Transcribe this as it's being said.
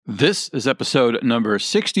This is episode number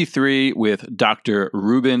 63 with Dr.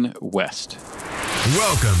 Ruben West.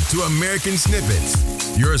 Welcome to American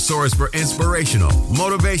Snippets, your source for inspirational,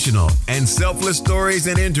 motivational, and selfless stories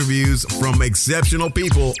and interviews from exceptional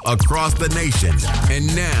people across the nation.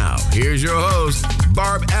 And now, here's your hosts,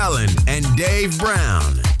 Barb Allen and Dave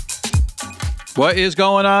Brown. What is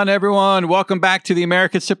going on, everyone? Welcome back to the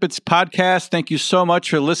American Snippets podcast. Thank you so much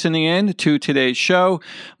for listening in to today's show.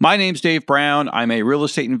 My name's Dave Brown. I'm a real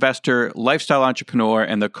estate investor, lifestyle entrepreneur,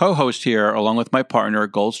 and the co-host here, along with my partner,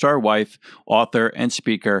 Gold Star wife, author, and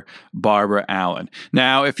speaker, Barbara Allen.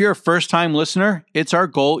 Now, if you're a first-time listener, it's our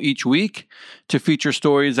goal each week to feature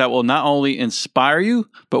stories that will not only inspire you,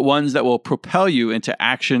 but ones that will propel you into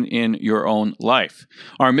action in your own life.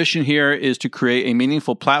 Our mission here is to create a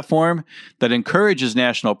meaningful platform that encourages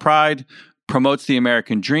national pride, promotes the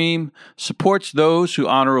American dream, supports those who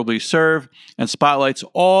honorably serve, and spotlights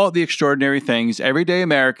all the extraordinary things everyday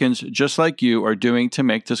Americans just like you are doing to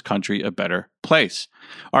make this country a better place.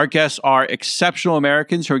 Our guests are exceptional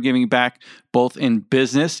Americans who are giving back both in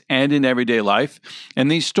business and in everyday life,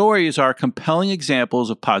 and these stories are compelling examples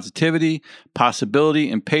of positivity,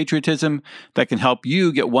 possibility, and patriotism that can help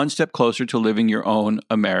you get one step closer to living your own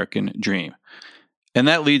American dream. And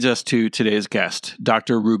that leads us to today's guest,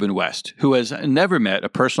 Dr. Ruben West, who has never met a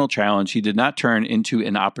personal challenge he did not turn into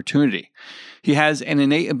an opportunity. He has an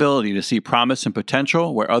innate ability to see promise and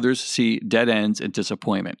potential where others see dead ends and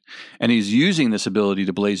disappointment, and he's using this ability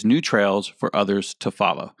to blaze new trails for others to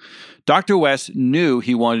follow. Dr. West knew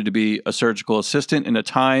he wanted to be a surgical assistant in a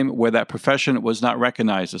time where that profession was not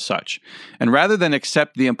recognized as such. And rather than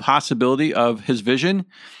accept the impossibility of his vision,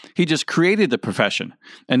 he just created the profession,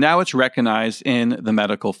 and now it's recognized in the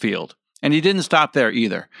medical field. And he didn't stop there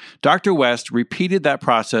either. Dr. West repeated that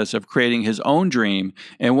process of creating his own dream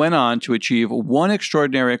and went on to achieve one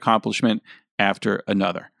extraordinary accomplishment after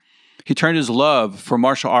another. He turned his love for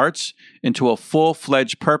martial arts into a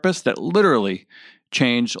full-fledged purpose that literally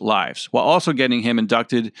changed lives, while also getting him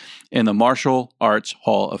inducted in the Martial Arts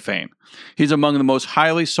Hall of Fame. He's among the most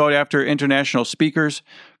highly sought-after international speakers,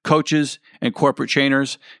 coaches, and corporate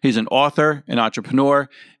trainers. He's an author, an entrepreneur,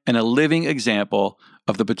 and a living example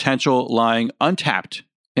of the potential lying untapped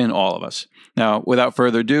in all of us. Now, without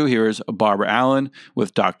further ado, here is Barbara Allen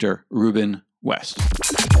with Dr. Ruben West.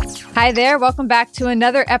 Hi there. Welcome back to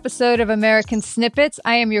another episode of American Snippets.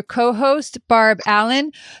 I am your co-host, Barb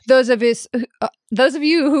Allen. Those of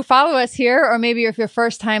you who follow us here, or maybe if you're a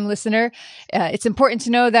first-time listener, it's important to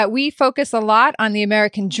know that we focus a lot on the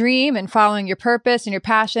American dream and following your purpose and your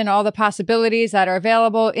passion, all the possibilities that are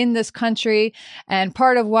available in this country. And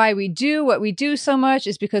part of why we do what we do so much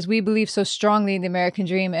is because we believe so strongly in the American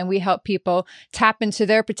dream, and we help people tap into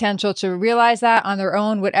their potential to realize that on their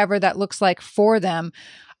own, whatever that looks like for them.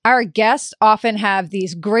 Our guests often have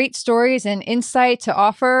these great stories and insight to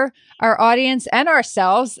offer our audience and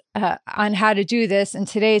ourselves on how to do this. And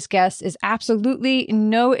today's guest is absolutely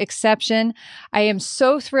no exception. I am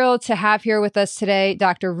so thrilled to have here with us today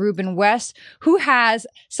Dr. Ruben West, who has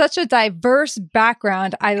such a diverse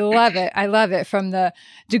background. I love it. I love it. From the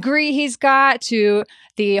degree he's got to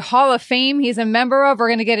the Hall of Fame he's a member of. We're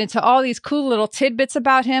going to get into all these cool little tidbits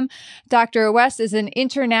about him. Dr. West is an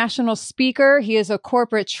international speaker. He is a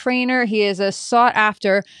corporate trainer. He is a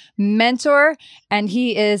sought-after mentor, and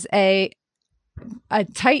he is a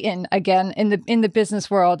titan again in the business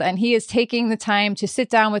world. And he is taking the time to sit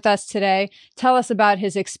down with us today, tell us about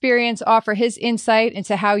his experience, offer his insight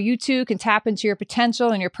into how you too can tap into your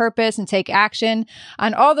potential and your purpose and take action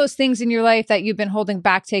on all those things in your life that you've been holding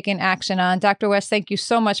back taking action on. Dr. West, thank you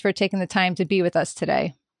so much for taking the time to be with us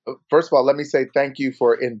today. First of all, let me say thank you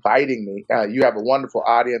for inviting me. You have a wonderful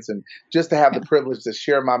audience, and just to have the privilege to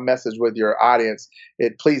share my message with your audience,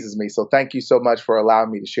 it pleases me. So thank you so much for allowing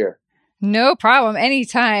me to share. No problem.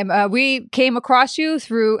 Anytime. We came across you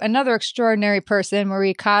through another extraordinary person,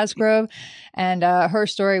 Marie Cosgrove, and her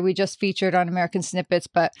story we just featured on American Snippets.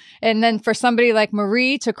 And then for somebody like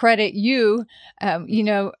Marie to credit you,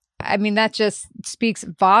 I mean, that just speaks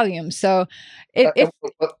volumes. So and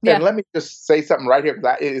let me just say something right here,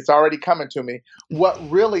 because it's already coming to me. What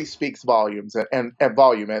really speaks volumes and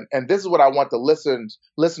volume, and this is what I want the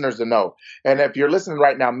listeners to know. And if you're listening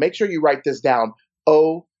right now, make sure you write this down.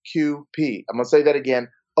 OQP. I'm going to say that again.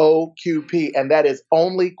 OQP, and that is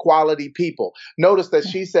only quality people. Notice that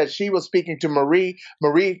she said she was speaking to Marie.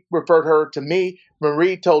 Marie referred her to me.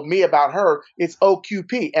 Marie told me about her. It's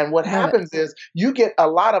OQP. And what happens is you get a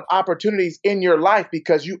lot of opportunities in your life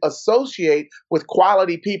because you associate with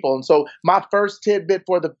quality people. And so my first tidbit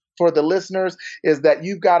for for the listeners is that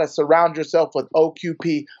you've got to surround yourself with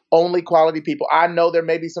OQP, only quality people. I know there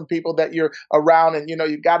may be some people that you're around and,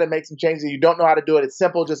 you got to make some changes and you don't know how to do it. It's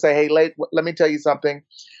simple. Just say, hey, let me tell you something.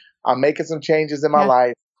 I'm making some changes in my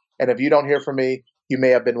life. And if you don't hear from me, you may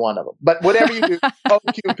have been one of them. But whatever you do,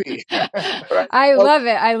 OQP. Right? I love it.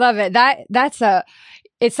 I love it.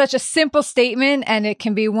 It's such a simple statement, and it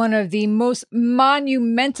can be one of the most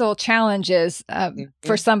monumental challenges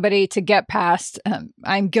for somebody to get past.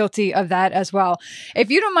 I'm guilty of that as well.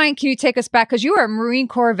 If you don't mind, can you take us back? Because you are a Marine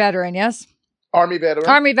Corps veteran, yes? Army veteran.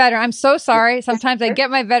 Army veteran. I'm so sorry. Sometimes I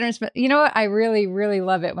get my veterans, but you know what? I really, really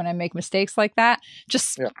love it when I make mistakes like that.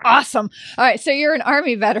 Just awesome. All right. So you're an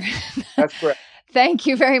Army veteran. That's correct. Thank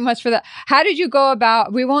you very much for that. How did you go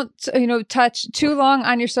about, we won't, touch too long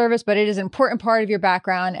on your service, but it is an important part of your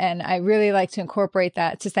background. And I really like to incorporate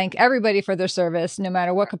that to thank everybody for their service, no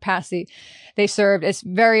matter what capacity they served. It's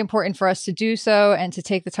very important for us to do so and to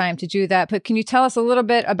take the time to do that. But can you tell us a little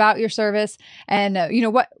bit about your service and,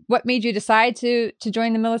 what made you decide to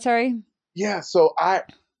join the military? Yeah. So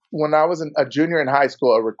when I was a junior in high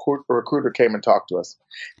school, a recruiter came and talked to us.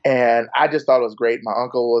 And I just thought it was great. My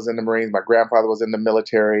uncle was in the Marines. My grandfather was in the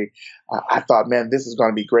military. I thought, man, this is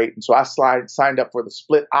going to be great. And so I signed up for the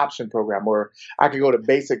split option program where I could go to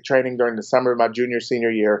basic training during the summer of my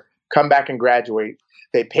senior year, come back and graduate.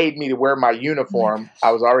 They paid me to wear my uniform.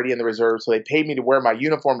 I was already in the reserve, so they paid me to wear my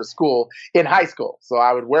uniform to school in high school. So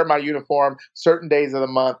I would wear my uniform certain days of the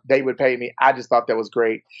month. They would pay me. I just thought that was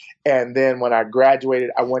great. And then when I graduated,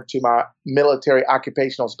 I went to my military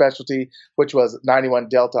occupational specialty, which was 91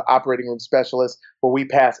 Delta Operating Room Specialist, where we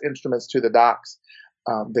pass instruments to the docs.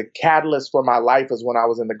 The catalyst for my life is when I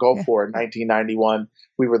was in the Gulf War in 1991.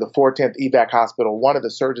 We were the 410th Evac Hospital. One of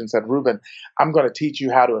the surgeons said, Ruben, I'm going to teach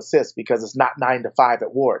you how to assist because it's not 9 to 5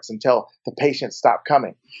 at war. It's until the patients stop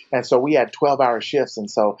coming. And so we had 12-hour shifts. And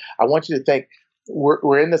so I want you to think,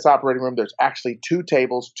 we're in this operating room. There's actually 2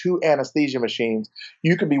 tables, 2 anesthesia machines.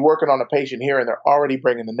 You can be working on a patient here and they're already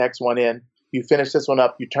bringing the next one in. You finish this one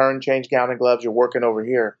up, you turn, change gown and gloves, you're working over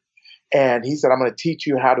here. And he said, I'm going to teach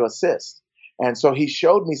you how to assist. And so he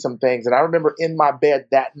showed me some things. And I remember in my bed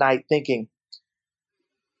that night thinking,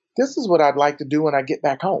 this is what I'd like to do when I get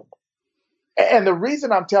back home. And the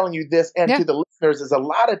reason I'm telling you this and to the listeners is a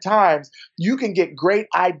lot of times you can get great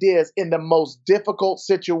ideas in the most difficult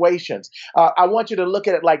situations. I want you to look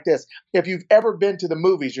at it like this. If you've ever been to the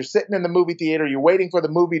movies, you're sitting in the movie theater, you're waiting for the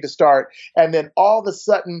movie to start, and then all of a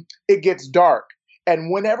sudden it gets dark.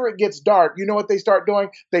 And whenever it gets dark, you know what they start doing?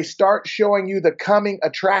 They start showing you the coming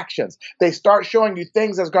attractions. They start showing you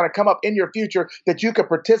things that's going to come up in your future that you could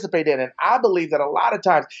participate in. And I believe that a lot of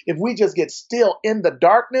times, if we just get still in the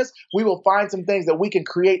darkness, we will find some things that we can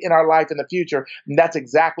create in our life in the future. And that's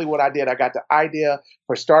exactly what I did. I got the idea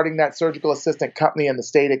for starting that surgical assistant company in the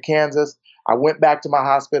state of Kansas. I went back to my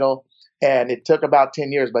hospital. And it took about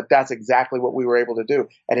 10 years, but that's exactly what we were able to do.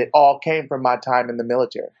 And it all came from my time in the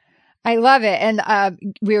military. I love it. And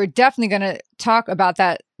we were definitely going to talk about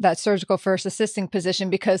that surgical first assisting position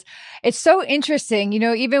because it's so interesting.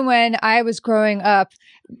 Even when I was growing up,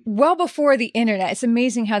 well before the internet, it's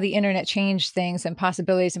amazing how the internet changed things and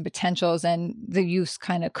possibilities and potentials and the youth's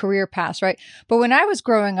kind of career paths, right? But when I was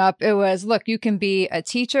growing up, it was, look, you can be a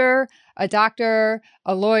teacher, a doctor,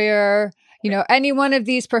 a lawyer, any one of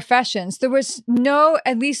these professions. There was no,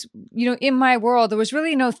 at least, in my world, there was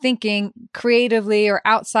really no thinking creatively or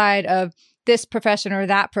outside of this profession or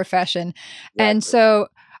that profession. Exactly. And so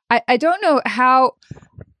I don't know how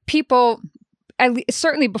people,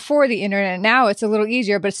 certainly before the internet, now it's a little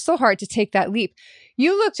easier, but it's still hard to take that leap.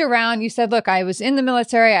 You looked around, you said, look, I was in the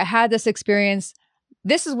military, I had this experience.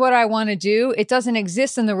 This is what I want to do. It doesn't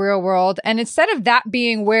exist in the real world. And instead of that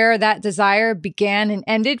being where that desire began and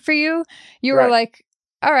ended for you, you were like,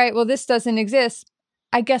 all right, well, this doesn't exist.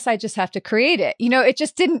 I guess I just have to create it. It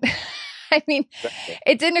just didn't,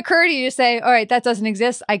 it didn't occur to you to say, all right, that doesn't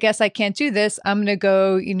exist. I guess I can't do this. I'm going to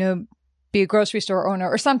go, be a grocery store owner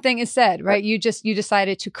or something instead, right? You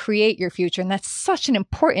decided to create your future. And that's such an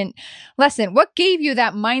important lesson. What gave you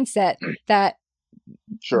that mindset that,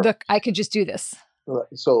 look, I could just do this?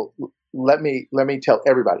 So let me tell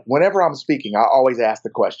everybody, whenever I'm speaking, I always ask the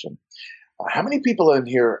question, how many people in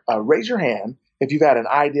here, raise your hand if you've had an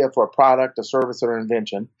idea for a product, a service, or an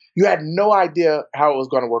invention. You had no idea how it was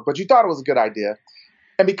going to work, but you thought it was a good idea.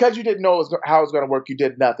 And because you didn't know how it was going to work, you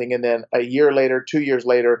did nothing. And then a year later, 2 years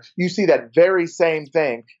later, you see that very same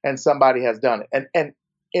thing and somebody has done it. And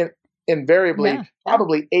invariably,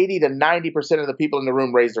 probably 80 to 90% of the people in the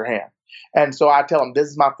room raise their hand. And so I tell them, this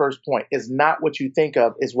is my first point, is not what you think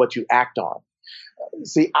of, is what you act on.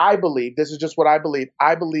 See, I believe, this is just what I believe.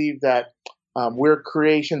 I believe that We're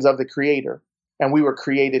creations of the Creator, and we were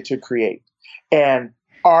created to create. And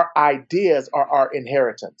our ideas are our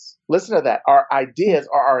inheritance. Listen to that. Our ideas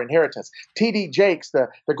are our inheritance. T.D. Jakes, the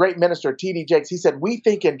great minister T.D. Jakes, he said, we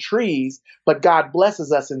think in trees, but God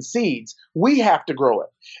blesses us in seeds. We have to grow it.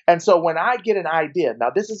 And so when I get an idea,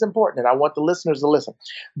 now this is important, and I want the listeners to listen.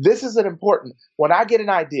 This is important. When I get an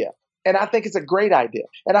idea, and I think it's a great idea,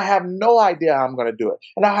 and I have no idea how I'm going to do it,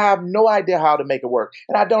 and I have no idea how to make it work,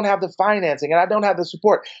 and I don't have the financing, and I don't have the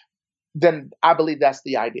support, then I believe that's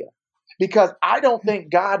the idea. Because I don't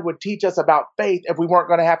think God would teach us about faith if we weren't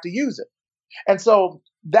going to have to use it. And so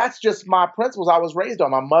that's just my principles I was raised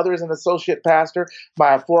on. My mother is an associate pastor.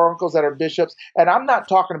 My 4 uncles that are bishops. And I'm not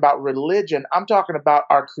talking about religion. I'm talking about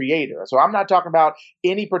our Creator. So I'm not talking about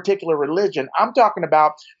any particular religion. I'm talking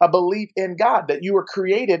about a belief in God, that you were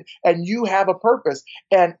created and you have a purpose.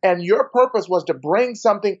 And your purpose was to bring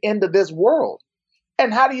something into this world.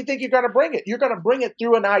 And how do you think you're going to bring it? You're going to bring it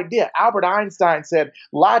through an idea. Albert Einstein said,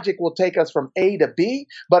 logic will take us from A to B,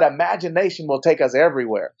 but imagination will take us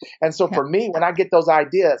everywhere. And so for me, when I get those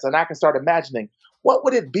ideas and I can start imagining, what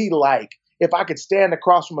would it be like if I could stand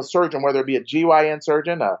across from a surgeon, whether it be a GYN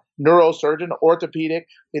surgeon, a neurosurgeon, orthopedic,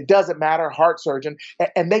 it doesn't matter, heart surgeon,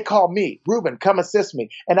 and they call me, Ruben, come assist me.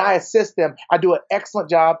 And I assist them. I do an excellent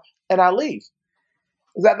job and I leave.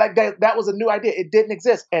 That was a new idea. It didn't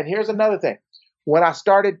exist. And here's another thing. When I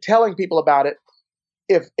started telling people about it,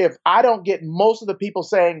 if I don't get most of the people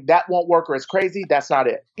saying that won't work or it's crazy, that's not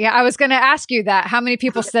it. Yeah, I was going to ask you that. How many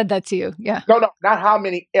people said that to you? Yeah. No, not how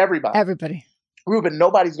many, everybody. Everybody. Ruben,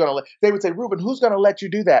 nobody's going to they would say, Ruben, who's going to let you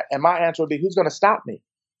do that? And my answer would be, who's going to stop me?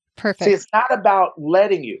 Perfect. See, it's not about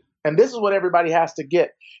letting you. And this is what everybody has to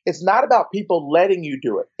get. It's not about people letting you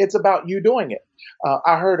do it. It's about you doing it.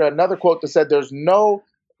 I heard another quote that said, there's no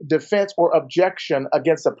defense or objection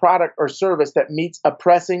against a product or service that meets a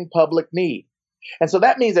pressing public need. And so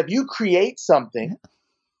that means if you create something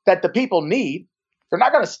that the people need, they're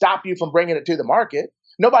not going to stop you from bringing it to the market.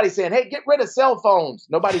 Nobody's saying, hey, get rid of cell phones.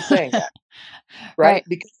 Nobody's saying that, right?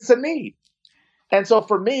 Because it's a need. And so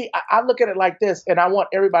for me, I look at it like this, and I want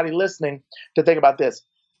everybody listening to think about this.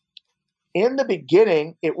 In the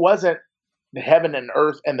beginning, it wasn't heaven and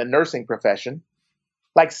earth and the nursing profession.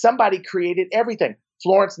 Like somebody created everything.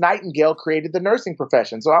 Florence Nightingale created the nursing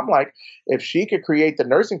profession. So I'm like, if she could create the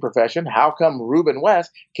nursing profession, how come Ruben West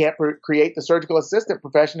can't create the surgical assistant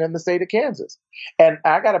profession in the state of Kansas? And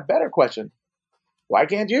I got a better question. Why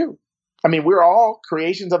can't you? I mean, we're all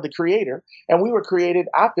creations of the Creator, and we were created,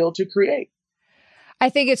 I feel, to create. I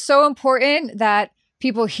think it's so important that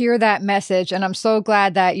people hear that message. And I'm so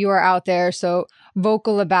glad that you are out there so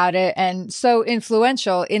vocal about it and so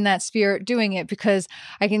influential in that sphere doing it, because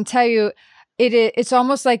I can tell you, it's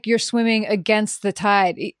almost like you're swimming against the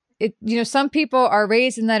tide. Some people are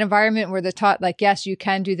raised in that environment where they're taught like, yes, you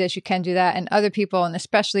can do this, you can do that. And other people, and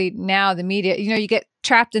especially now the media, you get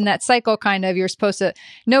trapped in that cycle kind of, you're supposed to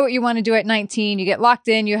know what you want to do at 19. You get locked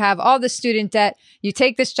in, you have all the student debt, you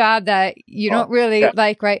take this job that you don't really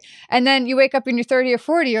like, right? And then you wake up in your 30 or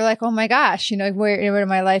 40, you're like, oh my gosh, where did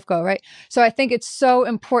my life go, right? So I think it's so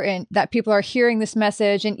important that people are hearing this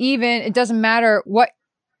message. And even, it doesn't matter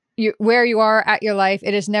where you are at your life,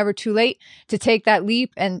 it is never too late to take that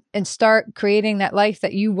leap and start creating that life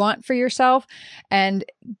that you want for yourself. And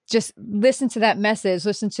just listen to that message,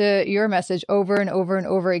 listen to your message over and over and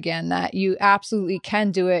over again, that you absolutely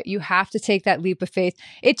can do it. You have to take that leap of faith.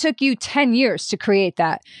 It took you 10 years to create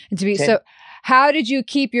that and to be so. How did you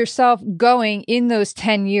keep yourself going in those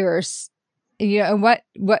 10 years? And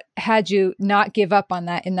what had you not give up on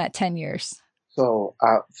that in that 10 years? So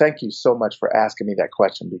thank you so much for asking me that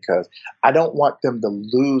question, because I don't want them to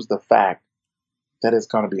lose the fact that it's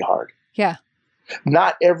going to be hard. Yeah.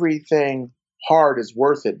 Not everything hard is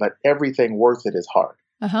worth it, but everything worth it is hard.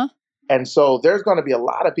 Uh-huh. And so there's going to be a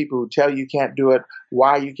lot of people who tell you can't do it,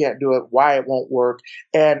 why you can't do it, why it won't work.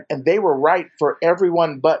 And they were right for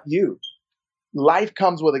everyone but you. Life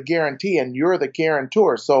comes with a guarantee, and you're the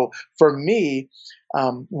guarantor. So for me,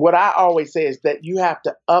 what I always say is that you have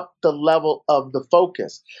to up the level of the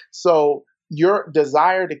focus. So your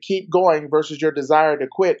desire to keep going versus your desire to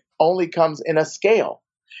quit only comes in a scale.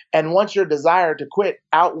 And once your desire to quit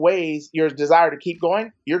outweighs your desire to keep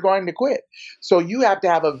going, you're going to quit. So you have to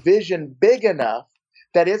have a vision big enough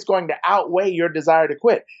that it's going to outweigh your desire to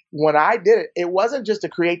quit. When I did it, it wasn't just to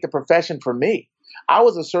create the profession for me. I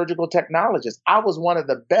was a surgical technologist. I was one of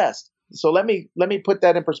the best. So let me put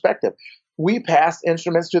that in perspective. We passed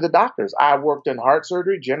instruments to the doctors. I worked in heart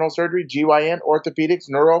surgery, general surgery, GYN, orthopedics,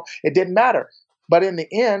 neuro. It didn't matter. But in the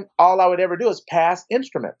end, all I would ever do is pass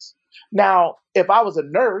instruments. Now, if I was a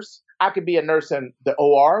nurse, I could be a nurse in the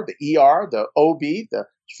OR, the ER, the OB, the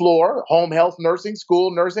floor, home health nursing,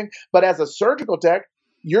 school nursing. But as a surgical tech,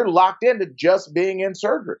 you're locked into just being in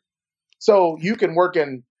surgery. So you can work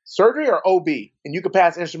in surgery or OB, and you can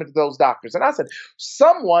pass instrument to those doctors. And I said,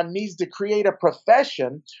 someone needs to create a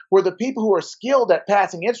profession where the people who are skilled at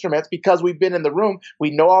passing instruments, because we've been in the room,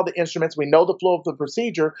 we know all the instruments, we know the flow of the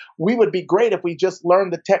procedure, we would be great if we just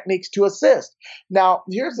learned the techniques to assist. Now,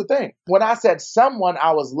 here's the thing. When I said someone,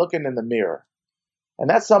 I was looking in the mirror, and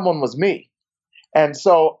that someone was me. And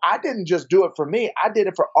so I didn't just do it for me. I did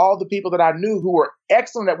it for all the people that I knew who were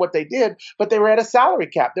excellent at what they did, but they were at a salary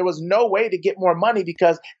cap. There was no way to get more money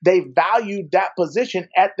because they valued that position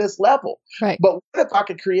at this level. Right. But what if I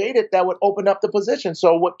could create it that would open up the position?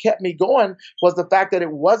 So what kept me going was the fact that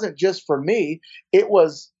it wasn't just for me. It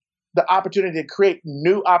was the opportunity to create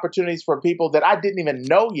new opportunities for people that I didn't even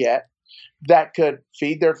know yet, that could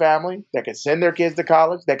feed their family, that could send their kids to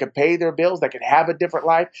college, that could pay their bills, that could have a different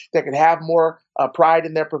life, that could have more pride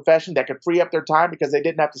in their profession, that could free up their time because they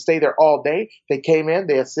didn't have to stay there all day. They came in,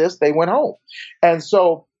 they assist, they went home. And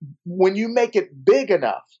so when you make it big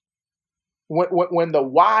enough, when the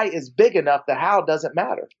why is big enough, the how doesn't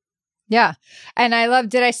matter. Yeah. And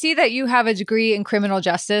did I see that you have a degree in criminal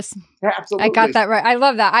justice? Absolutely. I got that right. I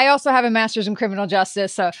love that. I also have a master's in criminal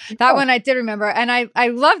justice. So that one I did remember. And I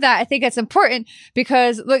love that. I think it's important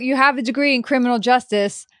because look, you have a degree in criminal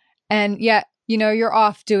justice and yet, you're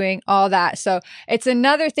off doing all that. So it's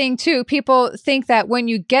another thing too. People think that when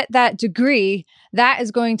you get that degree, that is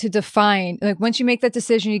going to define, like once you make that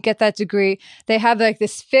decision, you get that degree, they have like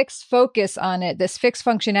this fixed focus on it, this fixed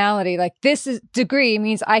functionality. Like degree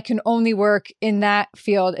means I can only work in that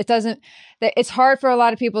field. It's hard for a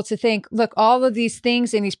lot of people to think, look, all of these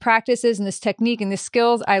things and these practices and this technique and the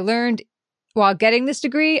skills I learned while getting this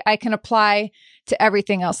degree, I can apply to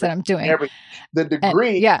everything else that I'm doing. The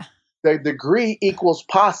degree. The degree equals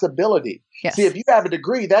possibility. Yes. See, if you have a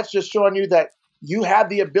degree, that's just showing you that you have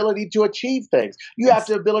the ability to achieve things. You have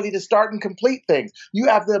the ability to start and complete things. You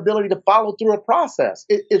have the ability to follow through a process.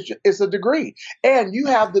 It's a degree. And you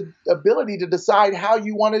have the ability to decide how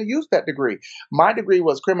you want to use that degree. My degree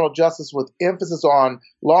was criminal justice with emphasis on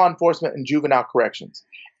law enforcement and juvenile corrections.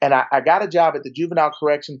 And I got a job at the juvenile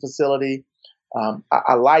correction facility.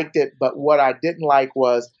 I liked it, but what I didn't like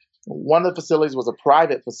was one of the facilities was a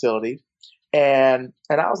private facility. And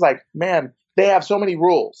I was like, man, they have so many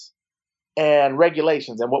rules and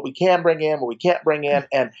regulations and what we can bring in, what we can't bring in.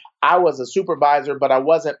 And I was a supervisor, but I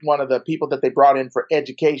wasn't one of the people that they brought in for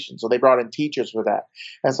education. So they brought in teachers for that.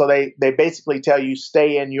 And so they basically tell you,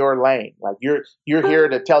 stay in your lane. Like you're here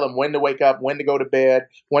to tell them when to wake up, when to go to bed,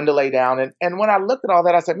 when to lay down. And when I looked at all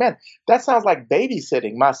that, I said, man, that sounds like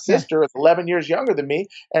babysitting. My sister is 11 years younger than me,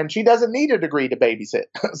 and she doesn't need a degree to babysit.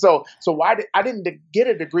 So I didn't get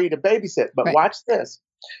a degree to babysit, but Right. Watch this.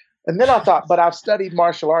 And then I thought, but I've studied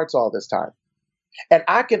martial arts all this time, and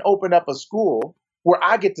I can open up a school where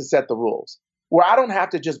I get to set the rules, where I don't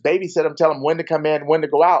have to just babysit them, tell them when to come in, when to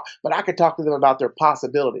go out, but I could talk to them about their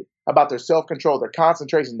possibility, about their self-control, their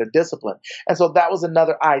concentration, their discipline. And so that was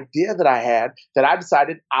another idea that I had, that I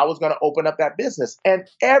decided I was going to open up that business. And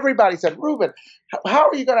everybody said, Ruben, how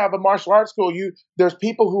are you going to have a martial arts school? There's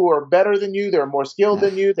people who are better than you. They're more skilled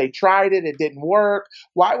than you. They tried it. It didn't work.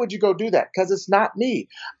 Why would you go do that? Because it's not me.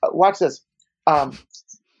 Watch this.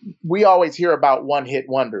 We always hear about one-hit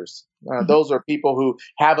wonders. Those are people who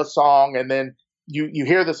have a song and then you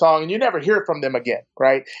hear the song and you never hear from them again,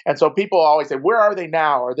 right? And so people always say, where are they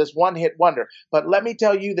now? Or this one-hit wonder. But let me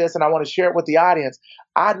tell you this, and I want to share it with the audience.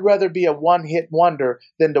 I'd rather be a one-hit wonder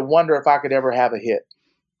than to wonder if I could ever have a hit.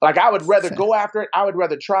 Like I would rather go after it. I would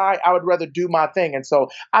rather try. I would rather do my thing. And so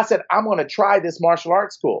I said, I'm going to try this martial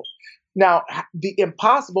arts school. Now, the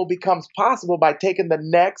impossible becomes possible by taking the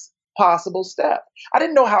next possible step. I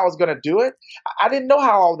didn't know how I was going to do it. I didn't know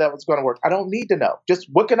how all that was going to work. I don't need to know. Just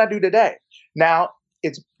what can I do today? Now,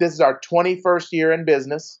 this is our 21st year in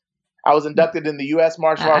business. I was inducted in the U.S.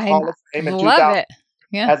 Martial Arts Hall of Fame in 2000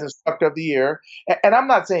 as Instructor of the Year. And I'm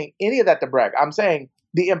not saying any of that to brag. I'm saying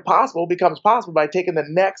the impossible becomes possible by taking the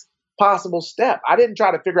next possible step. I didn't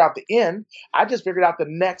try to figure out the end. I just figured out the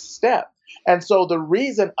next step. And so the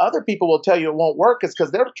reason other people will tell you it won't work is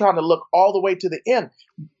because they're trying to look all the way to the end.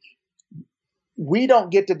 We don't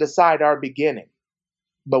get to decide our beginning,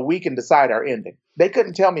 but we can decide our ending. They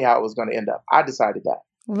couldn't tell me how it was going to end up. I decided that.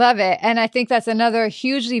 Love it. And I think that's another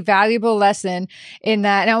hugely valuable lesson in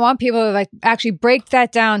that. And I want people to actually break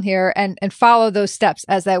that down here and follow those steps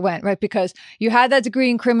as they went, right? Because you had that degree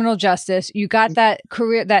in criminal justice. You got that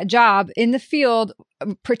career, that job in the field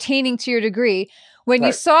pertaining to your degree. When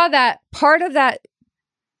you saw that part of that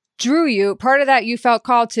drew you, part of that you felt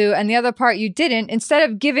called to, and the other part you didn't. Instead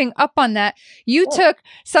of giving up on that, you took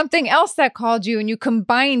something else that called you and you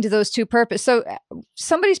combined those two purposes. So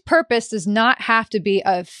somebody's purpose does not have to be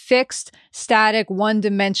a fixed, static,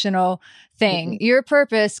 one-dimensional thing. Your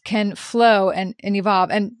purpose can flow and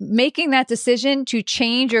evolve. And making that decision to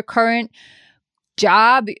change your current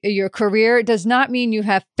job, your career, does not mean you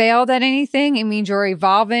have failed at anything. It means you're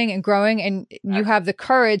evolving and growing, and you have the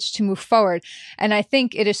courage to move forward. And I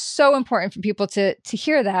think it is so important for people to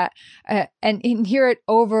hear that and hear it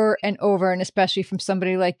over and over, and especially from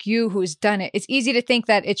somebody like you who's done it. It's easy to think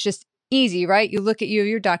that it's just easy, right? You look at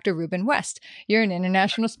you're Dr. Ruben West. You're an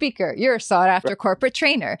international speaker. You're a sought after corporate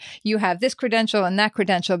trainer. You have this credential and that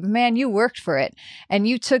credential, but man, you worked for it and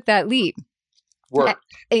you took that leap. Work.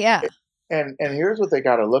 Yeah. And here's what they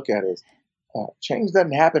got to look at is change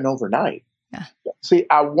doesn't happen overnight. Yeah. See,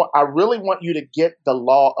 I really want you to get the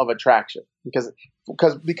law of attraction because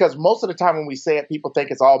most of the time when we say it, people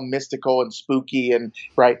think it's all mystical and spooky and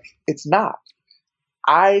right. It's not.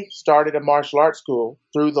 I started a martial arts school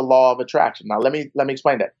through the law of attraction. Now, let me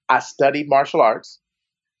explain that. I studied martial arts.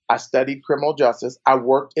 I studied criminal justice. I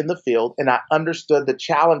worked in the field, and I understood the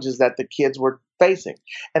challenges that the kids were facing.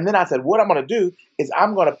 And then I said, what I'm going to do is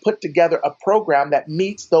I'm going to put together a program that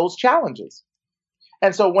meets those challenges.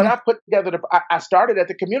 And so when I put together, I started at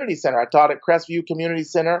the community center. I taught at Crestview Community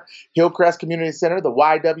Center, Hillcrest Community Center, the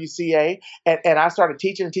YWCA, and I started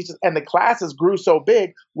teaching, and the classes grew so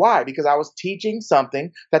big. Why? Because I was teaching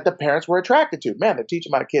something that the parents were attracted to. Man, they're teaching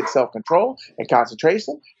my kid self-control and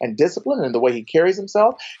concentration and discipline and the way he carries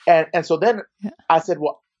himself. And so then I said,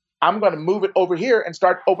 well, I'm going to move it over here and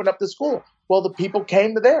start open up the school. Well, the people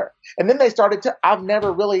came to there. And then they started I've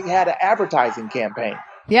never really had an advertising campaign.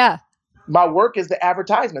 Yeah. My work is the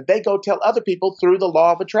advertisement. They go tell other people through the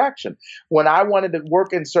law of attraction. When I wanted to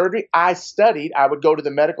work in surgery, I studied. I would go to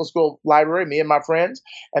the medical school library, me and my friends,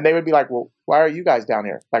 and they would be like, well, why are you guys down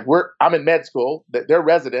here? Like, I'm in med school. They're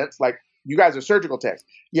residents. Like, you guys are surgical techs.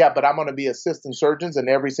 Yeah, but I'm going to be assistant surgeons in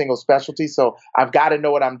every single specialty. So I've got to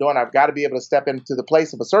know what I'm doing. I've got to be able to step into the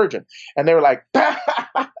place of a surgeon. And they were like,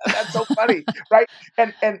 that's so funny, right?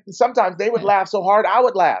 And sometimes they would laugh so hard, I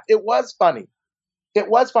would laugh. It was funny. It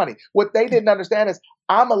was funny. What they didn't understand is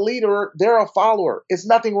I'm a leader. They're a follower. It's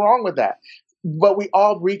nothing wrong with that. But we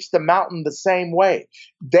all reached the mountain the same way.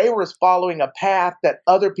 They were following a path that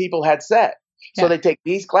other people had set. So they take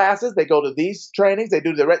these classes, they go to these trainings, they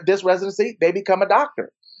do this residency, they become a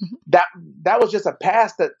doctor. That was just a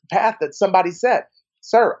path that somebody set.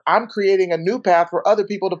 Sir, I'm creating a new path for other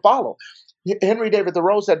people to follow. Henry David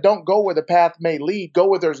Thoreau said, don't go where the path may lead, go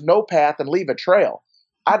where there's no path and leave a trail.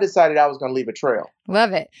 I decided I was going to leave a trail.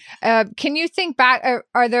 Love it. Can you think back?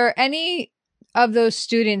 Are there any of those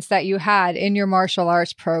students that you had in your martial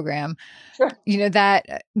arts program,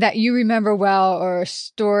 that you remember well, or a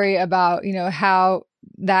story about, how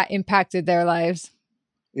that impacted their lives?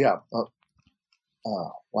 Yeah.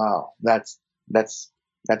 Wow. That's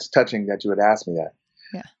touching that you would ask me that.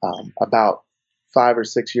 Yeah. About 5 or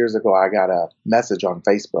 6 years ago, I got a message on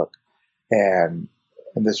Facebook, and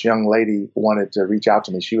this young lady wanted to reach out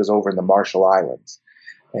to me. She was over in the Marshall Islands,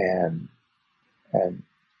 and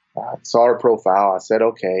I saw her profile. I said,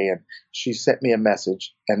 okay. And she sent me a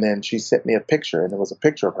message, and then she sent me a picture, and it was a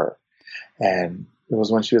picture of her. And it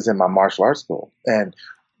was when she was in my martial arts school. And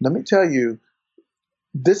let me tell you,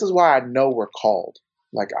 this is why I know we're called.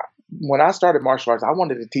 Like, when I started martial arts, I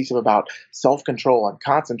wanted to teach them about self-control and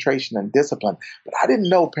concentration and discipline. But I didn't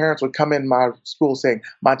know parents would come in my school saying,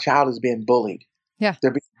 my child is being bullied. Yeah.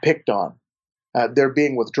 They're being picked on. They're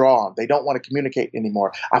being withdrawn. They don't want to communicate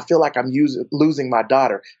anymore. I feel like I'm losing my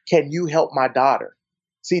daughter. Can you help my daughter?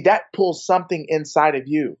 See, that pulls something inside of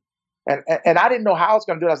you. And I didn't know how I was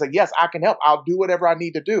going to do it. I was like, yes, I can help. I'll do whatever I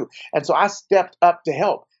need to do. And so I stepped up to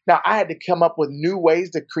help. Now, I had to come up with new ways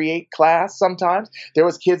to create class sometimes. There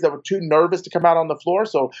was kids that were too nervous to come out on the floor,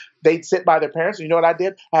 so they'd sit by their parents. And you know what I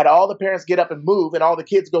did? I had all the parents get up and move, and all the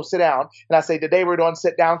kids go sit down. And I say, today we're doing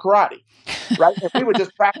sit-down karate, right? And we would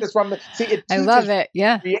just practice from I love it,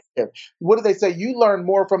 yeah. Creative. What do they say? You learn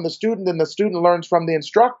more from the student than the student learns from the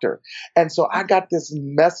instructor. And so I got this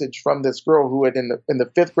message from this girl who had in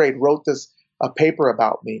the 5th grade wrote a paper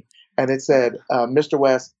about me. And it said, Mr.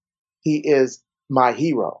 West, he is my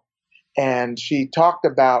hero. And she talked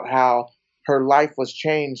about how her life was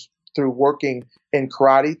changed through working in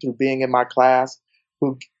karate, through being in my class,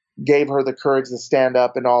 who gave her the courage to stand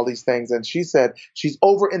up and all these things. And she said she's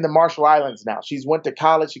over in the Marshall Islands now. She's went to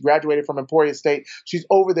college. She graduated from Emporia State. She's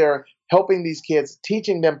over there helping these kids,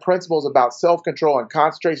 teaching them principles about self-control and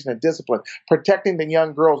concentration and discipline, protecting the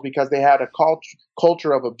young girls because they had a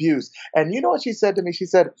culture of abuse. And you know what she said to me? She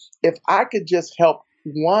said, if I could just help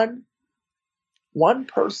one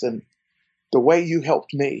person the way you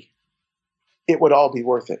helped me, it would all be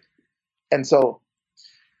worth it. And so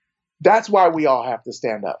that's why we all have to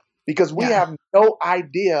stand up, because we have no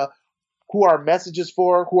idea who our message is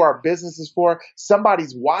for, who our business is for.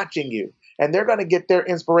 Somebody's watching you, and they're going to get their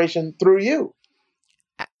inspiration through you.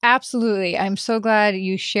 Absolutely. I'm so glad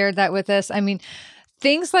you shared that with us. I mean,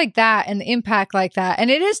 things like that and the impact like that, and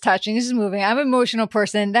it is touching. This is moving. I'm an emotional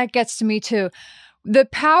person. That gets to me too. The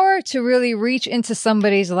power to really reach into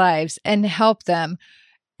somebody's lives and help them.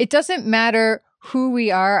 It doesn't matter who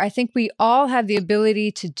we are. I think we all have the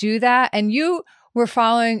ability to do that. And you were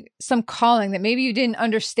following some calling that maybe you didn't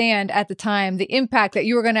understand at the time, the impact that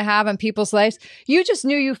you were going to have on people's lives. You just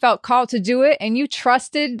knew you felt called to do it, and you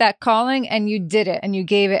trusted that calling, and you did it, and you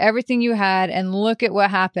gave it everything you had, and look at what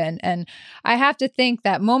happened. And I have to think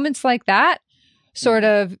that moments like that sort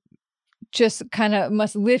of just kind of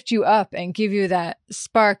must lift you up and give you that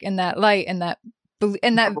spark and that light and that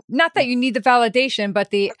not that you need the validation,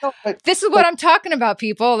 but this is what I'm talking about,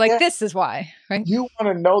 people. Like, this is why, right? You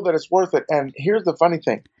want to know that it's worth it. And here's the funny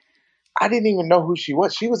thing. I didn't even know who she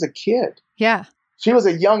was. She was a kid. Yeah. She was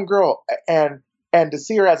a young girl. And to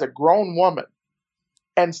see her as a grown woman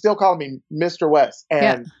and still calling me Mr. West,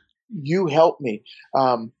 and you helped me.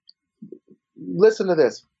 Listen to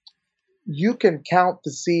this. You can count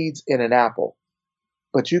the seeds in an apple,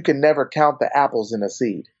 but you can never count the apples in a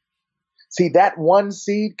seed. See, that one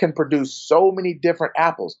seed can produce so many different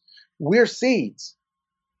apples. We're seeds.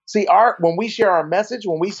 See, when we share our message,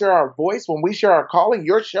 when we share our voice, when we share our calling,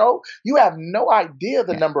 your show, you have no idea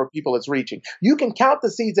the number of people it's reaching. You can count the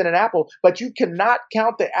seeds in an apple, but you cannot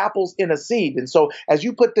count the apples in a seed. And so as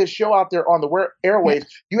you put this show out there on the airwaves,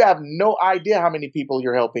 you have no idea how many people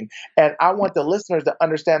you're helping. And I want the listeners to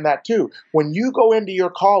understand that too. When you go into your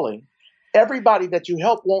calling, everybody that you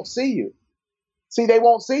help won't see you. See, they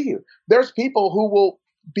won't see you. There's people who will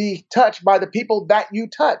be touched by the people that you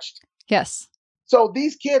touched. Yes. So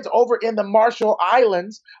these kids over in the Marshall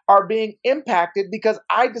Islands are being impacted because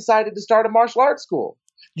I decided to start a martial arts school.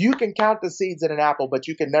 You can count the seeds in an apple, but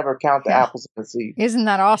you can never count the apples in the seed. Isn't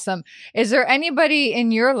that awesome? Is there anybody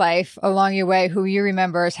in your life along your way who you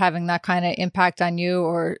remember as having that kind of impact on you,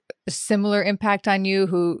 or a similar impact on you,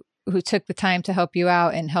 who took the time to help you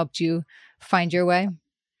out and helped you find your way?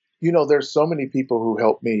 You know, there's so many people who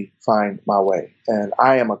helped me find my way. And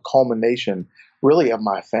I am a culmination, really, of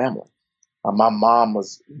my family. My mom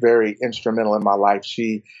was very instrumental in my life.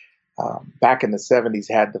 She, back in the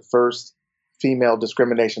 70s, had the first female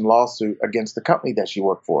discrimination lawsuit against the company that she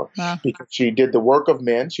worked for. Because she did the work of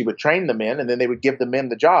men. She would train the men, and then they would give the men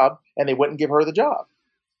the job, and they wouldn't give her the job.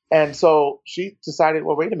 And so she decided,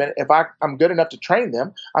 well, wait a minute, if I'm good enough to train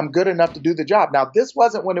them, I'm good enough to do the job. Now, this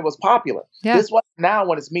wasn't when it was popular. Yeah. This wasn't now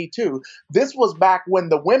when it's Me Too. This was back when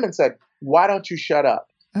the women said, why don't you shut up?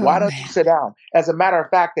 Why don't you sit down? As a matter of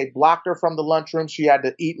fact, they blocked her from the lunchroom. She had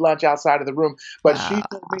to eat lunch outside of the room. But she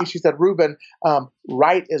told me, she said, Ruben,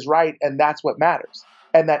 right is right, and that's what matters.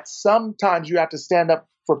 And that sometimes you have to stand up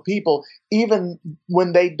for people, even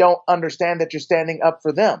when they don't understand that you're standing up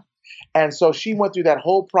for them. And so she went through that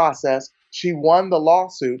whole process. She won the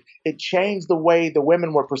lawsuit. It changed the way the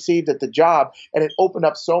women were perceived at the job, and it opened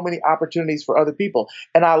up so many opportunities for other people.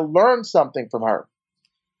 And I learned something from her.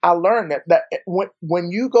 I learned that when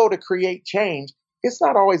you go to create change, it's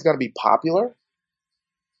not always going to be popular.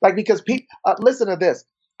 Like, because people, listen to this.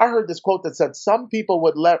 I heard this quote that said, some people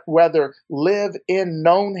would rather live in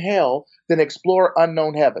known hell than explore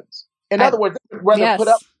unknown heavens. In other words, they would rather put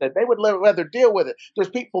up with it. They would rather deal with it. There's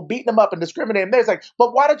people beating them up and discriminating. They're like,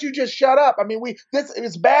 but why don't you just shut up? I mean, this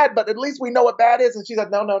is bad, but at least we know what bad is. And she's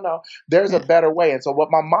like, no. There's a better way. And so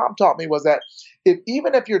what my mom taught me was that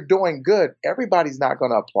even if you're doing good, everybody's not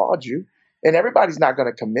going to applaud you. And everybody's not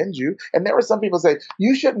going to commend you. And there were some people say,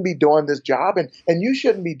 you shouldn't be doing this job, and you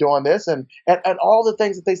shouldn't be doing this, and all the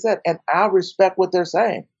things that they said. And I respect what they're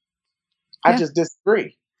saying. I just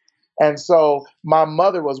disagree. And so my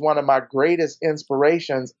mother was one of my greatest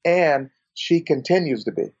inspirations, and she continues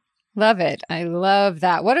to be. Love it. I love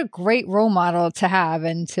that. What a great role model to have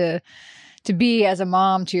and to be as a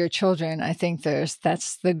mom to your children. I think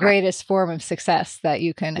that's the greatest form of success that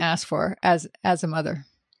you can ask for as a mother.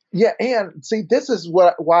 Yeah. And see, this is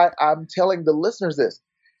why I'm telling the listeners this.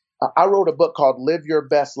 I wrote a book called Live Your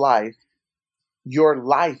Best Life. Your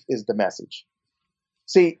life is the message.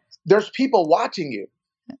 See, there's people watching you,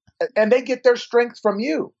 and they get their strength from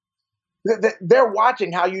you. They're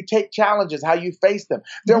watching how you take challenges, how you face them.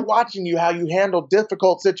 They're Mhm. watching you, how you handle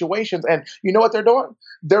difficult situations. And you know what they're doing?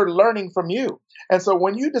 They're learning from you. And so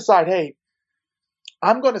when you decide, hey,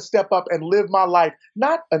 I'm going to step up and live my life,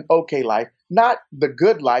 not an okay life, not the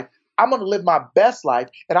good life. I'm going to live my best life,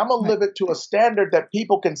 and I'm going to Right. live it to a standard that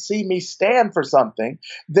people can see me stand for something.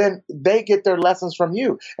 Then they get their lessons from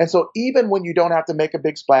you. And so even when you don't have to make a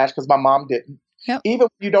big splash, because my mom didn't, Yep. even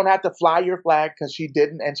when you don't have to fly your flag because she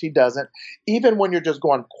didn't and she doesn't, even when you're just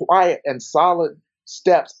going quiet and solid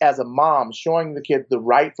steps as a mom, showing the kids the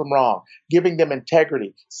right from wrong, giving them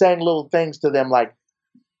integrity, saying little things to them like,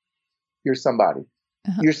 you're somebody.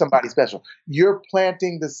 Uh-huh. You're somebody special. You're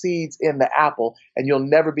planting the seeds in the apple, and you'll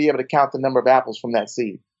never be able to count the number of apples from that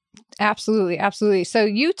seed. Absolutely. Absolutely. So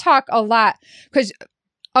you talk a lot because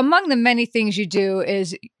among the many things you do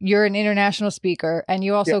is you're an international speaker and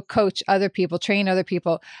you also coach other people, train other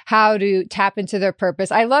people how to tap into their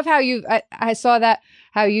purpose. I love how I saw that,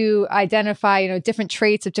 how you identify, different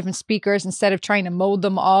traits of different speakers instead of trying to mold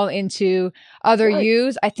them all into other Right.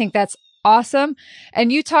 yous. I think that's awesome.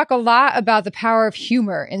 And you talk a lot about the power of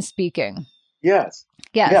humor in speaking. Yes.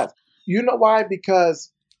 Yes. Yes. You know why?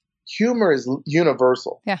 Because humor is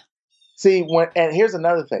universal. Yeah. See, and here's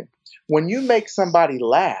another thing. When you make somebody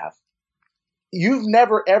laugh, you've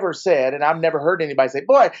never ever said, and I've never heard anybody say,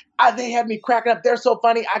 boy, they had me cracking up. They're so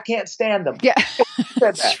funny. I can't stand them. Yeah.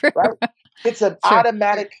 Said that, True. right? It's an Sure.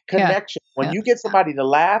 automatic connection. When Yeah. you get somebody to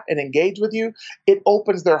laugh and engage with you, it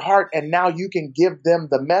opens their heart, and now you can give them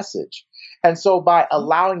the message. And so by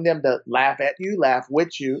allowing them to laugh at you, laugh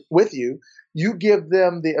with you, you give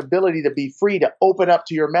them the ability to be free to open up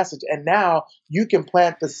to your message. And now you can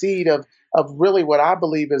plant the seed of really what I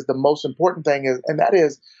believe is the most important thing, and that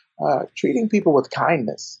is treating people with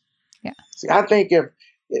kindness. Yeah. See,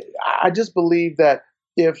 I just believe that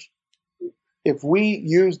if we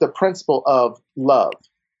use the principle of love,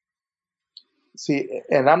 see,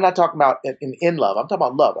 and I'm not talking about in love, I'm talking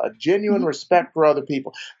about love, a genuine Mhm. respect for other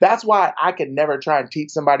people. That's why I could never try and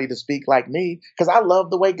teach somebody to speak like me, because I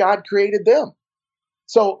love the way God created them.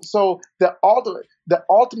 So the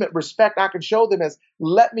ultimate respect I can show them is,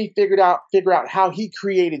 let me figure out how He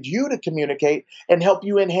created you to communicate and help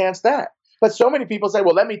you enhance that. But so many people say,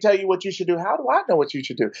 well, let me tell you what you should do. How do I know what you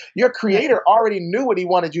should do? Your creator already knew what He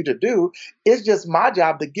wanted you to do. It's just my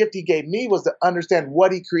job. The gift He gave me was to understand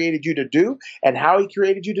what He created you to do and how He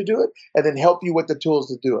created you to do it, and then help you with the tools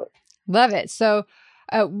to do it. Love it. So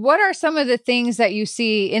what are some of the things that you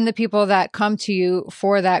see in the people that come to you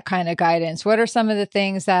for that kind of guidance? What are some of the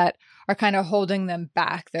things that are kind of holding them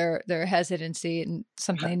back, their hesitancy and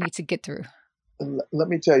something they need to get through? Let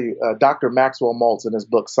me tell you, Dr. Maxwell Maltz in his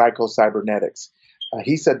book, Psycho-Cybernetics,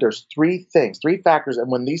 he said there's three factors,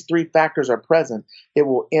 and when these three factors are present, it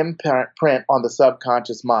will imprint on the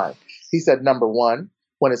subconscious mind. He said, number one,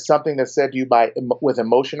 when it's something that's said to you with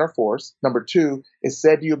emotion or force. Number two, is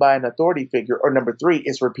said to you by an authority figure. Or number three,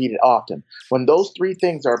 is repeated often. When those three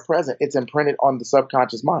things are present, it's imprinted on the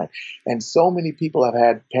subconscious mind. And so many people have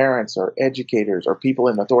had parents or educators or people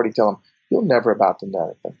in authority tell them, you'll never amount to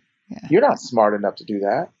nothing. Yeah. You're not smart enough to do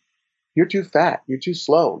that. You're too fat. You're too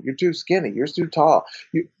slow. You're too skinny. You're too tall.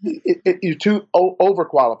 You're too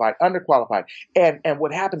overqualified, underqualified. And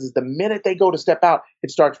what happens is the minute they go to step out,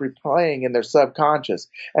 it starts replaying in their subconscious.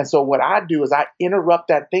 And so what I do is I interrupt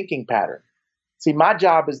that thinking pattern. See, my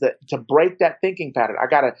job is to break that thinking pattern. I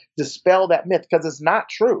got to dispel that myth because it's not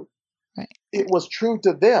true. Right. It was true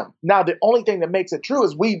to them. Now, the only thing that makes it true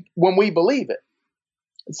is when we believe it.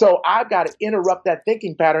 So I've got to interrupt that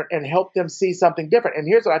thinking pattern and help them see something different. And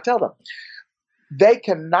here's what I tell them. They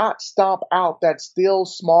cannot stomp out that still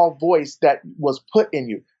small voice that was put in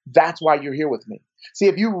you. That's why you're here with me. See,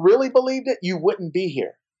 if you really believed it, you wouldn't be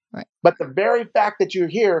here. Right. But the very fact that you're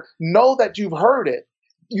here, know that you've heard it.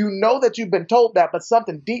 You know that you've been told that, but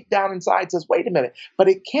something deep down inside says, wait a minute, but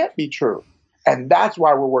it can't be true. And that's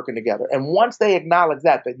why we're working together. And once they acknowledge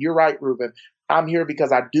that you're right, Ruben, I'm here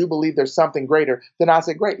because I do believe there's something greater, then I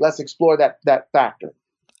say, great, let's explore that factor.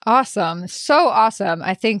 Awesome. So awesome.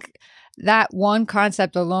 I think that one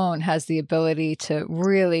concept alone has the ability to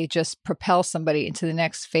really just propel somebody into the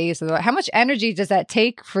next phase of the life. How much energy does that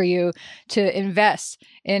take for you to invest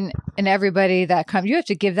in everybody that comes? You have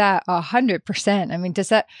to give that 100%. I mean, does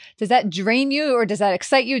that drain you or does that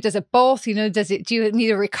excite you? Does it both? Do you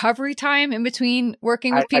need a recovery time in between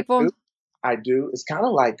working with people? I do. It's kind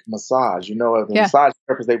of like massage, massage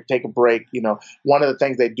therapists, they take a break. One of the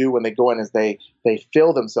things they do when they go in is they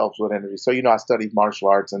fill themselves with energy. So, I studied martial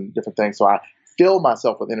arts and different things. So I fill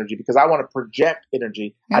myself with energy because I want to project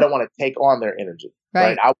energy. Yeah. I don't want to take on their energy,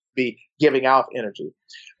 right? I would be giving out energy.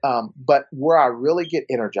 But where I really get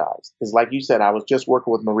energized is, like you said, I was just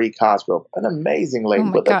working with Marie Cosgrove, an amazing lady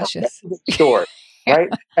with an amazing story, right?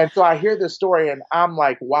 And so I hear this story and I'm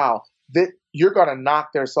like, wow, you're going to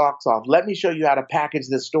knock their socks off. Let me show you how to package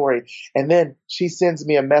this story. And then she sends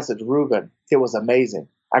me a message, Ruben, it was amazing.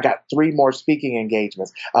 I got 3 more speaking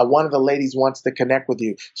engagements. One of the ladies wants to connect with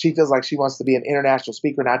you. She feels like she wants to be an international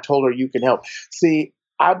speaker, and I told her you can help. See,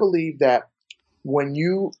 I believe that when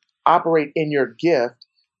you operate in your gift,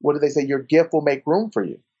 what do they say? Your gift will make room for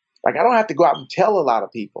you. Like, I don't have to go out and tell a lot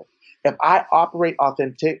of people. If I operate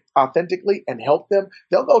authentically and help them,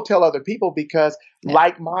 they'll go tell other people because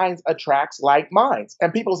like minds attracts like minds.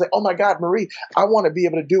 And people say, oh my God, Marie, I want to be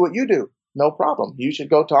able to do what you do. No problem. You should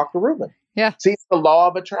go talk to Ruben. Yeah. See, it's the law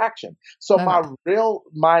of attraction. So my real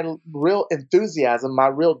enthusiasm, my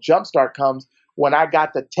real jumpstart comes when I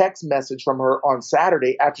got the text message from her on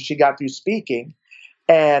Saturday after she got through speaking.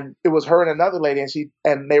 And it was her and another lady,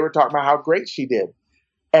 and they were talking about how great she did.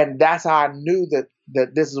 And that's how I knew that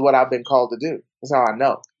this is what I've been called to do. That's how I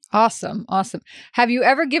know. Awesome. Awesome. Have you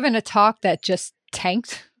ever given a talk that just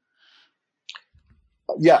tanked?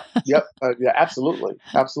 Yeah. Yep. Yeah, absolutely.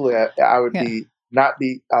 Absolutely. I would not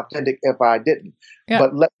be authentic if I didn't. Yeah.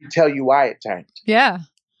 But let me tell you why it tanked. Yeah.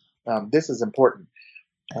 This is important.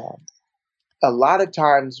 A lot of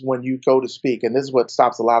times when you go to speak, and this is what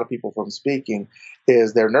stops a lot of people from speaking,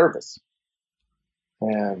 is they're nervous.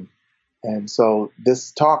 And so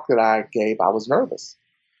this talk that I gave, I was nervous.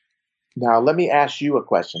 Now, let me ask you a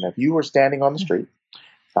question. If you were standing on the street,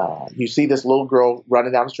 you see this little girl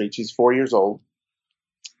running down the street. She's 4 years old.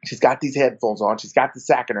 She's got these headphones on. She's got the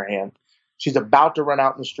sack in her hand. She's about to run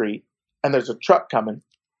out in the street, and there's a truck coming.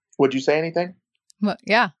 Would you say anything? Well,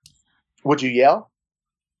 yeah. Would you yell?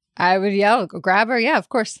 I would yell, go grab her. Yeah, of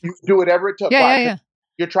course. You do whatever it took. Yeah.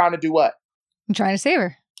 You're trying to do what? I'm trying to save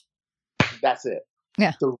her. That's it.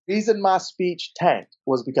 Yeah. The reason my speech tanked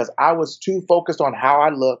was because I was too focused on how I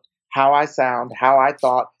looked, how I sound, how I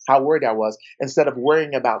thought, how worried I was, instead of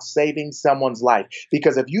worrying about saving someone's life.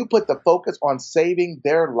 Because if you put the focus on saving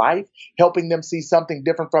their life, helping them see something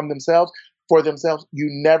different for themselves, you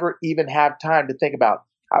never even have time to think about,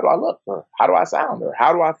 how do I look, or how do I sound, or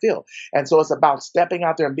how do I feel? And so it's about stepping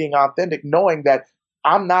out there and being authentic, knowing that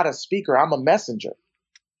I'm not a speaker, I'm a messenger.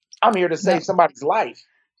 I'm here to save somebody's life.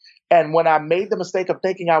 And when I made the mistake of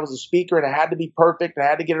thinking I was a speaker and I had to be perfect and I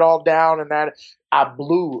had to get it all down and I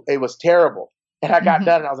blew, it was terrible. And I got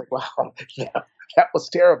done and I was like, wow, yeah, that was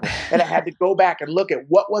terrible. And I had to go back and look at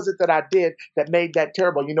what was it that I did that made that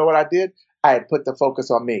terrible. You know what I did? I had put the focus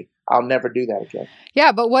on me. I'll never do that again.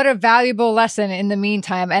 Yeah, but what a valuable lesson in the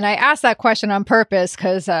meantime. And I asked that question on purpose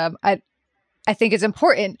because I think it's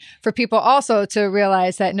important for people also to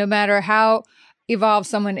realize that no matter how evolved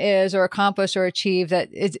someone is or accomplished or achieved, that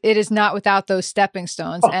it is not without those stepping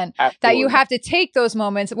stones, and absolutely. That you have to take those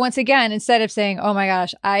moments once again, instead of saying, oh my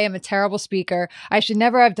gosh, I am a terrible speaker, I should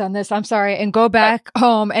never have done this, I'm sorry, and go back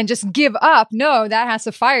home and just give up. No, that has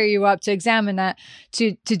to fire you up to examine that,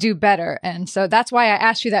 to do better. And so that's why I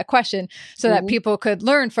asked you that question, so that people could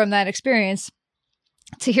learn from that experience.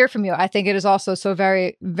 To hear from you, I think it is also so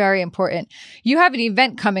very, very important. You have an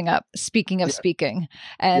event coming up, speaking of speaking,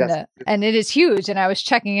 and and it is huge. And I was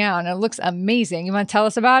checking out, and it looks amazing. You want to tell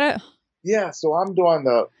us about it? Yeah, so I'm doing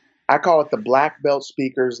I call it the Black Belt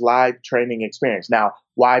Speakers Live Training Experience. Now,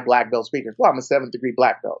 why Black Belt Speakers? Well, I'm a 7th degree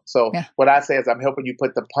Black Belt. So what I say is I'm helping you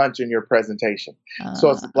put the punch in your presentation. So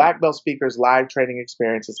it's the Black Belt Speakers Live Training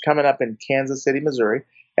Experience. It's coming up in Kansas City, Missouri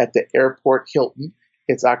at the Airport Hilton.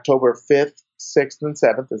 It's October 5th, 6th, and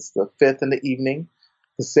 7th. It's the 5th in the evening,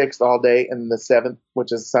 the 6th all day, and the 7th,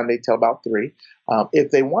 which is Sunday till about 3.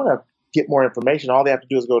 If they want to get more information, all they have to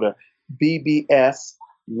do is go to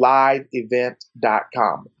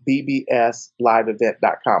bbsliveevent.com,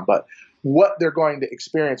 bbsliveevent.com. But what they're going to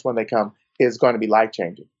experience when they come is going to be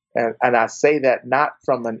life-changing. And I say that not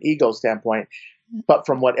from an ego standpoint, but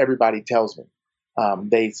from what everybody tells me.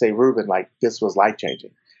 They say, Ruben, like, this was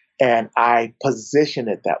life-changing. And I position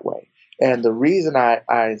it that way. And the reason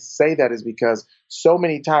I say that is because so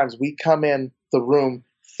many times we come in the room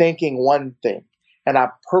thinking one thing, and I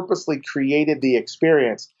purposely created the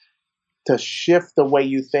experience to shift the way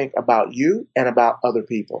you think about you and about other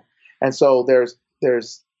people. And so there's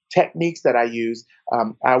techniques that I use.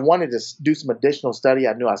 I wanted to do some additional study.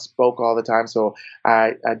 I knew I spoke all the time, so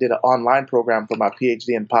I did an online program for my PhD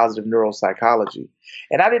in positive neuropsychology.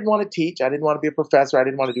 And I didn't want to teach. I didn't want to be a professor. I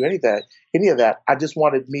didn't want to do any of that. I just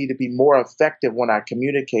wanted me to be more effective when I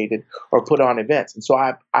communicated or put on events. And so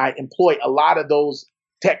I employ a lot of those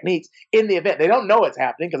techniques in the event. They don't know it's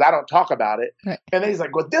happening because I don't talk about it. Right. And then he's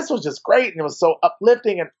like, well, this was just great. And it was so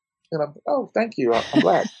uplifting. And I'm like, oh, thank you. I'm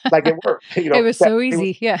glad. Like it worked. It was so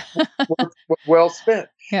easy. Yeah. Well spent.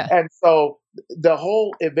 Yeah. And so the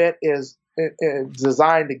whole event is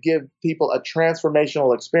designed to give people a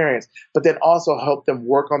transformational experience, but then also help them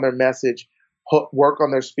work on their message, work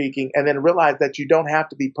on their speaking, and then realize that you don't have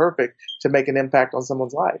to be perfect to make an impact on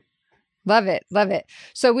someone's life. Love it. Love it.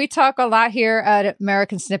 So we talk a lot here at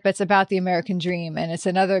American Snippets about the American dream. And it's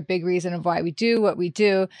another big reason of why we do what we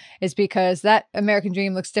do is because that American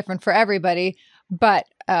dream looks different for everybody. But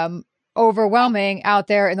overwhelming out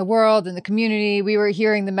there in the world, in the community, we were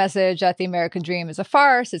hearing the message that the American dream is a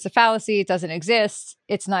farce. It's a fallacy. It doesn't exist.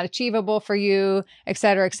 It's not achievable for you, et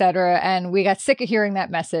cetera, et cetera. And we got sick of hearing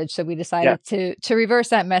that message. So we decided to reverse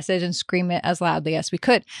that message and scream it as loudly as we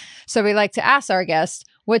could. So we like to ask our guests,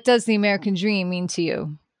 what does the American dream mean to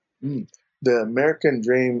you? The American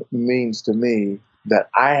dream means to me that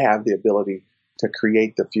I have the ability to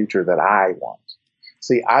create the future that I want.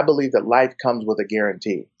 See, I believe that life comes with a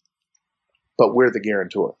guarantee, but we're the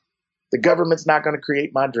guarantor. The government's not going to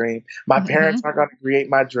create my dream. My parents aren't going to create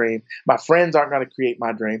my dream. My friends aren't going to create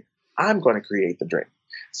my dream. I'm going to create the dream.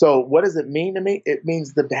 So what does it mean to me? It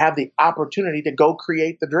means to have the opportunity to go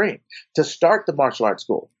create the dream, to start the martial arts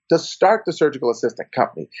school, to start the surgical assistant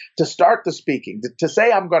company, to start the speaking, to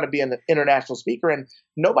say I'm going to be an international speaker and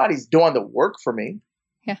nobody's doing the work for me.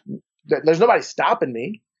 Yeah. There's nobody stopping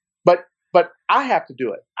me, but I have to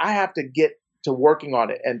do it. I have to get to working on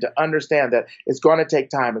it and to understand that it's going to take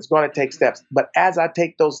time. It's going to take steps. But as I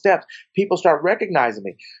take those steps, people start recognizing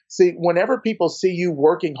me. See, whenever people see you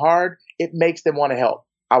working hard, it makes them want to help.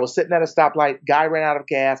 I was sitting at a stoplight. Guy ran out of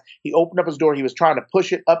gas. He opened up his door. He was trying to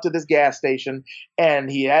push it up to this gas station, and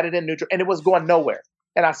he had it in neutral, and it was going nowhere.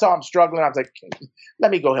 And I saw him struggling. I was like,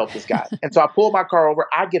 let me go help this guy. And so I pulled my car over.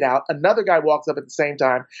 I get out. Another guy walks up at the same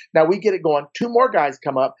time. Now we get it going. Two more guys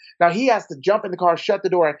come up. Now he has to jump in the car, shut the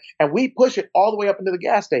door, and we push it all the way up into the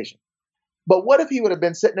gas station. But what if he would have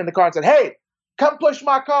been sitting in the car and said, hey, come push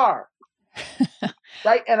my car?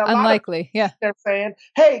 Right? And unlikely. Yeah. They're saying,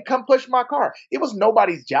 hey, come push my car. It was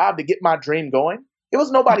nobody's job to get my dream going. It was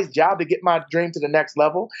nobody's job to get my dream to the next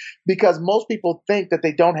level because most people think that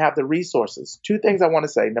they don't have the resources. Two things I want to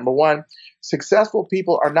say. Number one, successful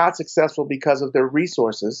people are not successful because of their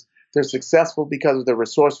resources. They're successful because of their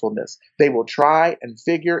resourcefulness. They will try and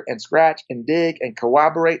figure and scratch and dig and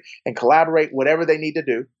collaborate, whatever they need to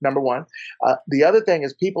do, number one. The other thing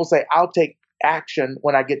is people say, I'll take action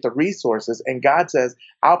when I get the resources. And God says,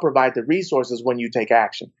 I'll provide the resources when you take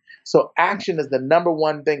action. So action is the number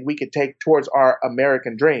one thing we could take towards our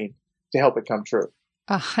American dream to help it come true.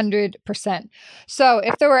 100%. So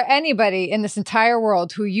if there were anybody in this entire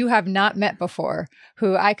world who you have not met before,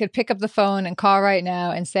 who I could pick up the phone and call right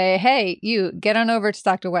now and say, hey, you get on over to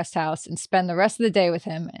Dr. Westhouse and spend the rest of the day with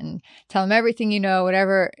him and tell him everything you know,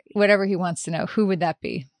 whatever he wants to know, who would that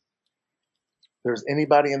be? If there's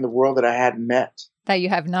anybody in the world that I hadn't met. That you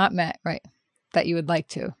have not met, right? That you would like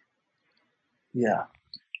to. Yeah.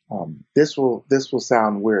 This will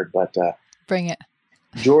sound weird, but bring it.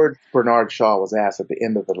 George Bernard Shaw was asked at the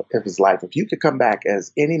end of his life, if you could come back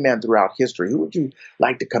as any man throughout history, who would you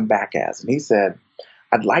like to come back as? And he said,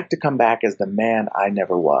 I'd like to come back as the man I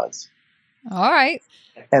never was. All right.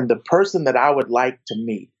 And the person that I would like to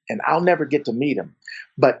meet, and I'll never get to meet him,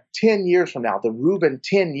 but 10 years from now, the Ruben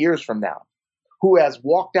 10 years from now, who has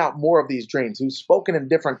walked out more of these dreams, who's spoken in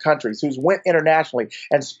different countries, who's went internationally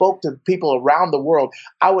and spoke to people around the world.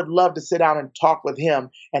 I would love to sit down and talk with him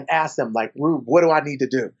and ask them, like, Rube, what do I need to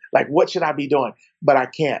do? Like, what should I be doing? But I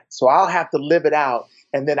can't. So I'll have to live it out,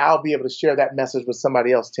 and then I'll be able to share that message with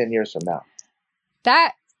somebody else 10 years from now.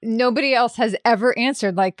 That nobody else has ever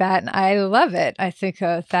answered like that, and I love it. I think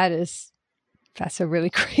that's a really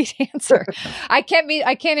great answer. I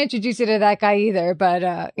can't introduce you to that guy either, but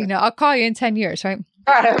I'll call you in 10 years, right?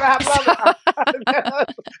 Let's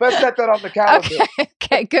set that on the calendar.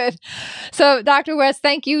 Okay, good. So Dr. West,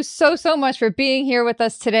 thank you so much for being here with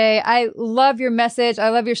us today. I love your message. I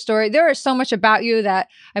love your story. There is so much about you that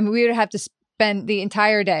we would have to spend the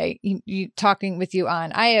entire day talking with you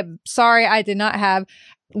on. I am sorry I did not have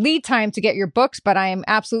lead time to get your books, but I am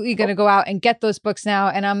absolutely going to go out and get those books now.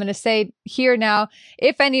 And I'm going to say here now,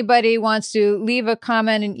 if anybody wants to leave a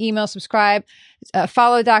comment and email, subscribe,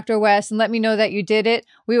 follow Dr. West and let me know that you did it.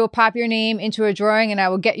 We will pop your name into a drawing and I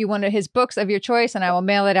will get you one of his books of your choice and I will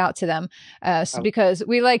mail it out to them. Because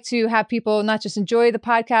we like to have people not just enjoy the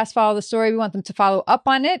podcast, follow the story. We want them to follow up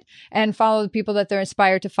on it and follow the people that they're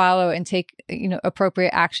inspired to follow and take,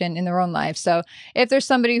 appropriate action in their own lives. So if there's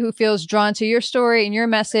somebody who feels drawn to your story and your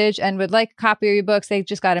message and would like a copy of your books, they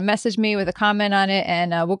just got to message me with a comment on it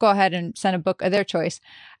and we'll go ahead and send a book of their choice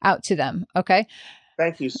out to them. Okay.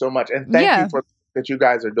 Thank you so much. And thank you for that you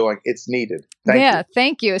guys are doing. It's needed.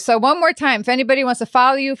 Thank you. So one more time, if anybody wants to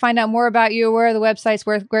follow you, find out more about you, where are the websites,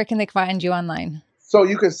 where can they find you online? So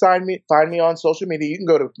you can find me on social media. You can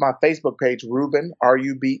go to my Facebook page, Ruben,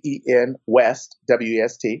 R-U-B-E-N, West,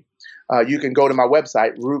 W-E-S-T. You can go to my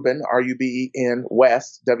website, Ruben, R-U-B-E-N,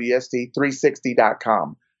 West, W-S-T,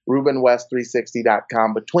 360.com.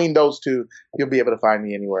 RubenWest360.com. Between those two, you'll be able to find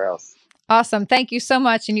me anywhere else. Awesome. Thank you so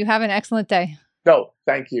much. And you have an excellent day. No,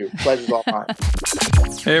 thank you. Pleasure's all mine.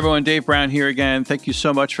 Hey everyone, Dave Brown here again. Thank you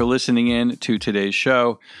so much for listening in to today's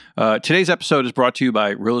show. Today's episode is brought to you by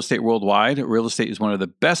Real Estate Worldwide. Real estate is one of the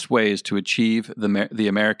best ways to achieve the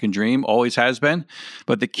American dream, always has been,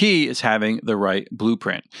 but the key is having the right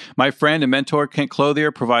blueprint. My friend and mentor, Kent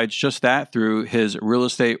Clothier, provides just that through his Real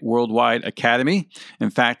Estate Worldwide Academy. In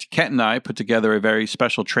fact, Kent and I put together a very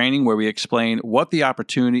special training where we explain what the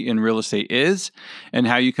opportunity in real estate is and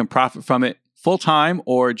how you can profit from it full-time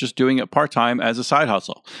or just doing it part-time as a side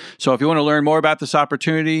hustle. So if you want to learn more about this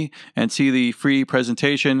opportunity and see the free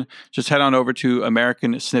presentation, just head on over to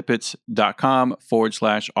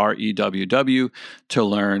americansnippets.com/REWW to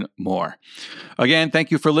learn more. Again,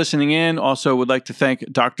 thank you for listening in. Also would like to thank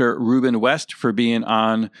Dr. Ruben West for being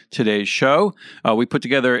on today's show. We put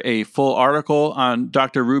together a full article on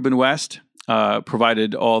Dr. Ruben West.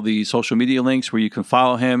 Provided all the social media links where you can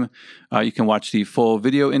follow him. You can watch the full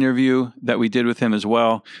video interview that we did with him as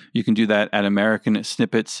well. You can do that at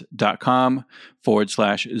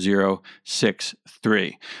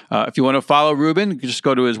americansnippets.com/063. If you want to follow Ruben, just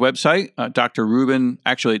go to his website, Dr. Ruben,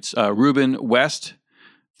 actually it's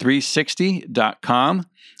RubenWest360.com.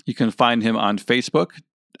 You can find him on Facebook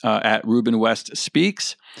at Ruben West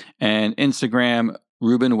Speaks and Instagram,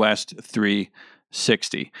 RubenWest360.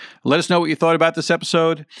 Let us know what you thought about this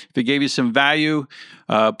episode. If it gave you some value,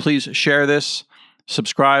 please share this.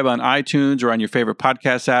 Subscribe on iTunes or on your favorite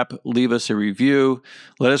podcast app. Leave us a review.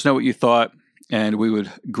 Let us know what you thought, and we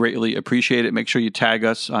would greatly appreciate it. Make sure you tag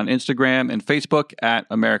us on Instagram and Facebook at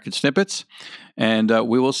American Snippets, and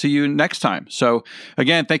we will see you next time. So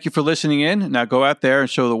again, thank you for listening in. Now go out there and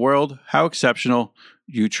show the world how exceptional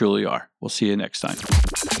you truly are. We'll see you next time.